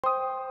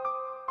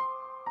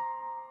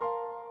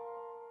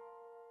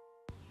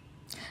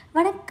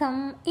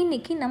வணக்கம்.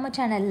 இன்னைக்கு நம்ம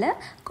சேனல்ல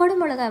கொடை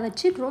மிளகா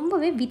வச்சு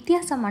ரொம்பவே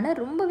வித்தியாசமான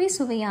ரொம்பவே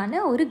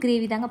சுவையான ஒரு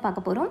கிரேவி தாங்க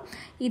பார்க்க போறோம்.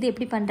 இது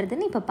எப்படி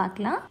பண்றதுன்னு இப்ப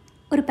பார்க்கலாம்.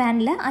 ஒரு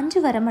panல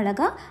 5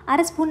 வரமிளகா,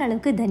 1/2 ஸ்பூன்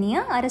அளவுக்கு தனியா,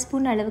 1/2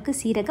 ஸ்பூன் அளவுக்கு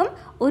சீரகம்,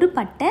 ஒரு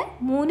பட்டை,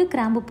 3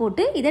 கிராம்பு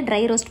போட்டு இதை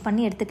ட்ரை ரோஸ்ட்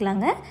பண்ணி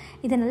எடுத்துக்கலாங்க.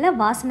 இதை நல்லா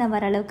வாசனை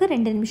வர அளவுக்கு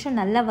 2 நிமிஷம்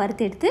நல்லா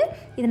வறுத்து எடுத்து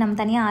இதை நம்ம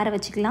தனியா ஆற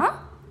வச்சுக்கலாம்.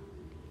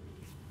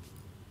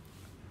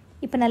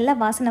 இப்போ நல்லா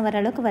வாசனை வர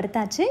அளவுக்கு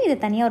வறுத்தாச்சு. இதை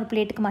தனியா ஒரு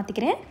பிளேட்டுக்கு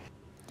மாத்திக்கிறேன்.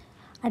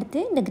 அடுத்து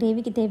இந்த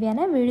கிரேவிக்கு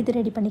தேவையான விழுது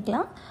ரெடி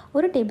பண்ணிக்கலாம்.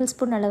 1 டேபிள்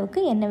ஸ்பூன் அளவுக்கு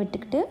எண்ணெய்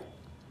விட்டுக்கிட்டு,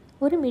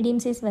 ஒரு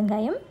மீடியம் சைஸ்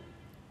வெங்காயம்,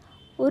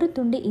 ஒரு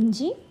துண்டு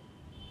இஞ்சி,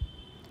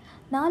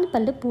 4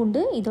 பல்லு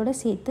பூண்டு இதோட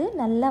சேர்த்து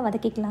நல்லா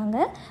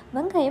வதக்கிக்கலாங்க.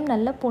 வெங்காயம்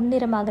நல்லா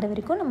பொன்னிறமாகிற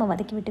வரைக்கும் நம்ம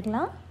வதக்கி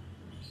விட்டுக்கலாம்.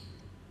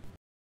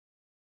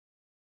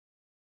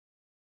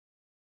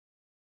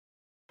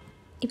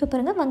 இப்போ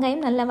பாருங்கள்,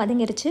 வெங்காயம் நல்லா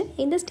வதங்கிருச்சு.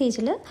 இந்த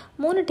ஸ்டேஜில்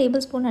 3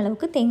 டேபிள் ஸ்பூன்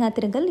அளவுக்கு தேங்காய்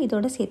திருகல்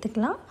இதோட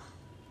சேர்த்துக்கலாம்.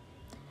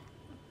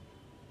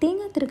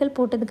 தேங்காய் திருகல்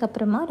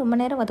போட்டதுக்கப்புறமா ரொம்ப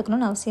நேரம்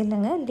வதக்கணும்னு அவசியம்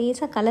இல்லைங்க.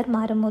 லேசாக கலர்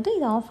மாறும்போது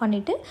இதை ஆஃப்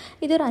பண்ணிவிட்டு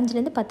இது ஒரு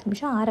 5லேருந்து 10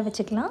 நிமிஷம் ஆற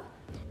வச்சுக்கலாம்.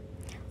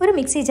 ஒரு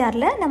மிக்ஸி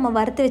ஜாரில் நம்ம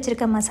வறுத்து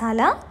வச்சுருக்க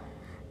மசாலா,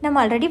 நம்ம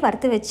ஆல்ரெடி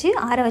வறுத்து வச்சு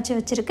ஆற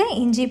வச்சுருக்க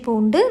இஞ்சி,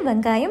 பூண்டு,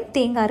 வெங்காயம்,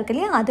 தேங்காய் இருக்கு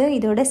இல்லையா, அதுவும்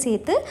இதோட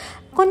சேர்த்து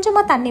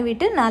கொஞ்சமாக தண்ணி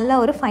விட்டு நல்லா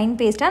ஒரு ஃபைன்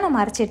பேஸ்ட்டாக நம்ம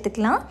அரைச்சி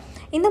எடுத்துக்கலாம்.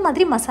 இந்த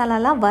மாதிரி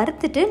மசாலாலாம்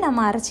வறுத்துட்டு நம்ம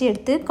அரைச்சி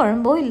எடுத்து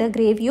குழம்போ இல்லை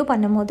கிரேவியோ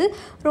பண்ணும்போது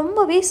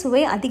ரொம்பவே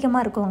சுவை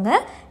அதிகமாக இருக்குங்க.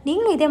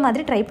 நீங்களும் இதே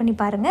மாதிரி ட்ரை பண்ணி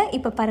பாருங்கள்.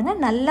 இப்போ பாருங்கள்,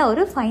 நல்லா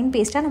ஒரு ஃபைன்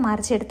பேஸ்ட்டாக நம்ம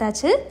அரைச்சி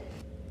எடுத்தாச்சு.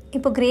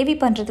 இப்போ கிரேவி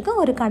பண்ணுறதுக்கு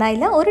ஒரு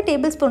கடாயில் 1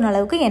 டேபிள் ஸ்பூன்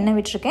அளவுக்கு எண்ணெய்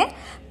விட்டுருக்கேன்.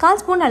 1/4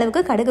 ஸ்பூன்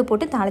அளவுக்கு கடுகு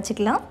போட்டு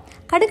தாளிச்சிக்கலாம்.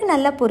 கடுகு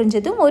நல்லா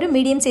பொரிஞ்சதும் ஒரு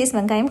மீடியம் சைஸ்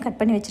வெங்காயம் கட்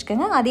பண்ணி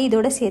வச்சுருக்கேங்க. அதை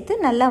இதோட சேர்த்து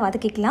நல்லா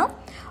வதக்கிக்கலாம்.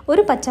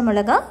 ஒரு பச்சை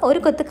மிளகா, ஒரு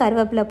கொத்து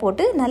கருவேப்பிலை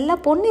போட்டு நல்லா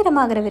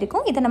பொன்னிறமாகிற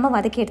வரைக்கும் இதை நம்ம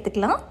வதக்கி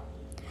எடுத்துக்கலாம்.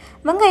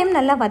 வெங்காயம்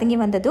நல்லா வதங்கி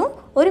வந்ததும்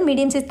ஒரு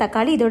மீடியம் சைஸ்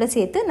தக்காளி இதோட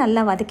சேர்த்து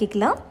நல்லா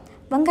வதக்கிக்கலாம்.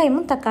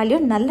 வெங்காயமும்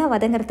தக்காளியும் நல்லா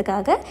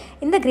வதங்கிறதுக்காக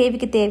இந்த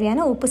கிரேவிக்கு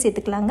தேவையான உப்பு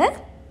சேர்த்துக்கலாங்க.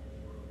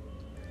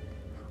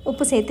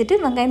 உப்பு சேர்த்துட்டு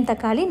வெங்காயம்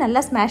தக்காளி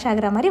நல்லா ஸ்மாஷ்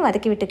ஆகிற மாதிரி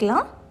வதக்கி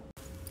விட்டுக்கலாம்.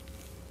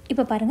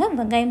 இப்போ பாருங்கள்,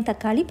 வெங்காயம்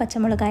தக்காளி பச்சை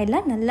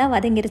மிளகாயெல்லாம் நல்லா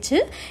வதங்கிருச்சு.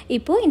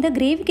 இப்போது இந்த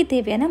கிரேவிக்கு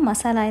தேவையான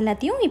மசாலா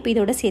எல்லாத்தையும் இப்போ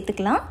இதோட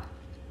சேர்த்துக்கலாம்.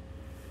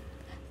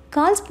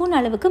 1/4 ஸ்பூன்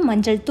அளவுக்கு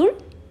மஞ்சள் தூள்,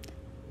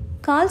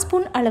 1/4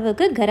 ஸ்பூன்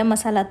அளவுக்கு கரம்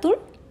மசாலா தூள்,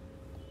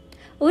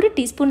 1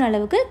 டீஸ்பூன்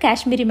அளவுக்கு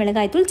காஷ்மீரி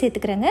மிளகாய் தூள்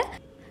சேர்த்துக்கிறேங்க.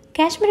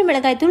 காஷ்மீரி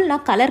மிளகாய் தூள்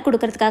நான் கலர்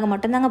கொடுக்கறதுக்காக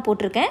மட்டும்தாங்க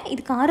போட்டிருக்கேன்.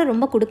 இது காரம்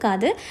ரொம்ப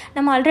கொடுக்காது.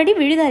 நம்ம ஆல்ரெடி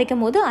விழுது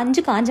அரைக்கும் போது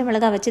 5 காஞ்ச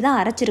மிளகாய் வச்சு தான்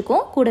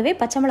அரைச்சிருக்கோம். கூடவே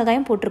பச்சை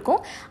மிளகாயும்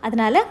போட்டிருக்கோம்.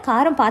 அதனால்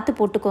காரம் பார்த்து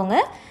போட்டுக்கோங்க.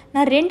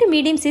 நான் 2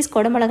 மீடியம் சைஸ்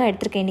கொடை மிளகாய்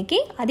எடுத்திருக்கேன் இன்றைக்கி.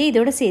 அதே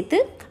இதோடு சேர்த்து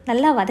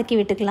நல்லா வதக்கி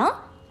விட்டுக்கலாம்.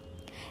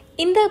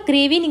 இந்த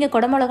கிரேவி நீங்கள்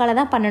கொடை மிளகால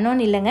தான்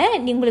பண்ணணும்னு இல்லைங்க.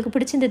 உங்களுக்கு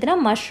பிடிச்சிருந்ததுன்னா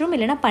மஷ்ரூம்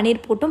இல்லைனா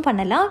பன்னீர் போட்டும்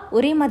பண்ணலாம்.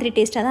 ஒரே மாதிரி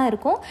டேஸ்ட்டாக தான்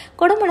இருக்கும்.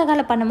 கொடை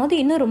மிளகால பண்ணும்போது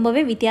இன்னும்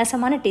ரொம்பவே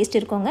வித்தியாசமான டேஸ்ட்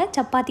இருக்குங்க.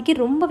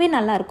 சப்பாத்திக்கு ரொம்பவே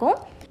நல்லாயிருக்கும்.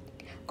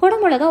 கொடை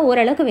மிளகா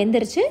ஓரளவுக்கு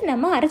வெந்துருச்சு.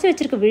 நம்ம அரைச்சி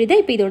வச்சுருக்க விழுதை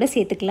இப்போ இதோட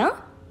சேர்த்துக்கலாம்.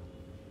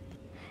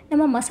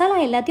 நம்ம மசாலா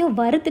எல்லாத்தையும்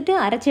வறுத்துட்டு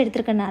அரைச்சி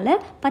எடுத்துருக்கனால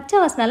பச்சை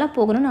வாசனைலாம்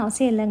போகணும்னு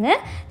அவசியம் இல்லைங்க.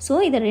 ஸோ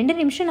இதை 2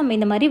 நிமிஷம் நம்ம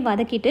இந்த மாதிரி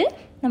வதக்கிட்டு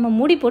நம்ம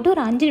மூடி போட்டு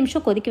ஒரு 5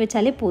 நிமிஷம் கொதிக்க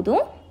வச்சாலே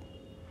போதும்.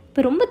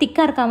 இப்போ ரொம்ப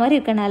திக்காக இருக்க மாதிரி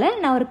இருக்கனால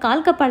நான் ஒரு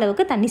 1/4 கப்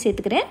அளவுக்கு தண்ணி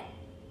சேர்த்துக்கிறேன்.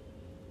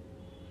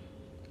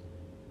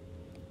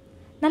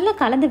 நல்லா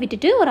கலந்து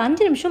விட்டுட்டு ஒரு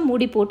 5 நிமிஷம்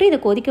மூடி போட்டு இதை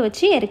கொதிக்க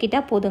வச்சு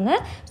இறக்கிட்டா போதுங்க.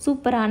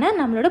 சூப்பரான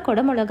நம்மளோட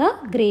கொடை மிளகா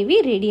கிரேவி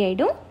ரெடி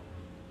ஆகிடும்.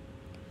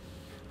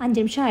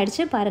 5 நிமிஷம்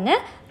ஆயிடுச்சு பாருங்கள்.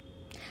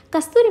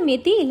 கஸ்தூரி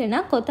மேத்தி இல்லைனா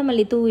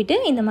கொத்தமல்லி தூவிட்டு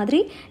இந்த மாதிரி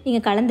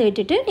நீங்கள் கலந்து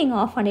விட்டுட்டு நீங்கள்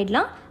ஆஃப்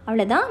பண்ணிடலாம்.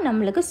 அவ்வளோதான்,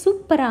 நம்மளுக்கு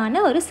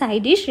சூப்பரான ஒரு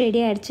சைட் டிஷ்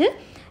ரெடி ஆகிடுச்சு.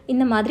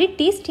 இந்த மாதிரி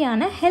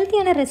டேஸ்டியான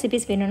ஹெல்த்தியான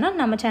ரெசிபிஸ் வேணும்னா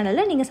நம்ம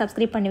சேனலில் நீங்கள்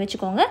சப்ஸ்கிரைப் பண்ணி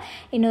வச்சுக்கோங்க.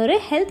 இன்னொரு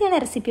ஹெல்த்தியான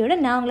ரெசிபியோடு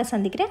நான் உங்களை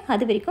சந்திக்கிறேன்.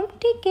 அது வரைக்கும்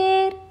டேக்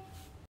கேர்.